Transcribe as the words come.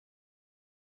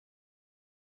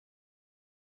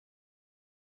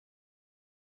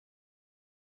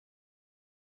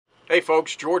Hey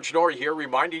folks, George Noory here,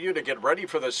 reminding you to get ready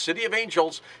for the City of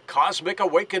Angels Cosmic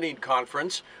Awakening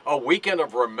Conference, a weekend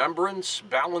of remembrance,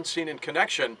 balancing, and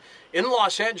connection in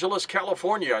Los Angeles,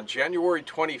 California on January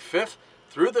 25th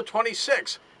through the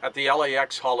 26th at the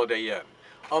LAX Holiday Inn.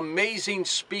 Amazing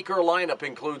speaker lineup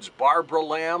includes Barbara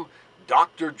Lamb,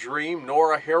 Dr. Dream,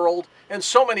 Nora Harold, and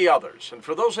so many others. And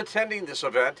for those attending this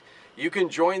event, you can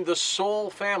join the Soul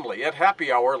family at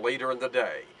happy hour later in the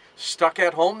day. Stuck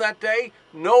at home that day?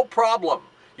 No problem.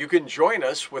 You can join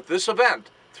us with this event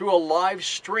through a live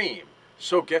stream.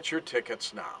 So get your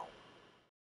tickets now.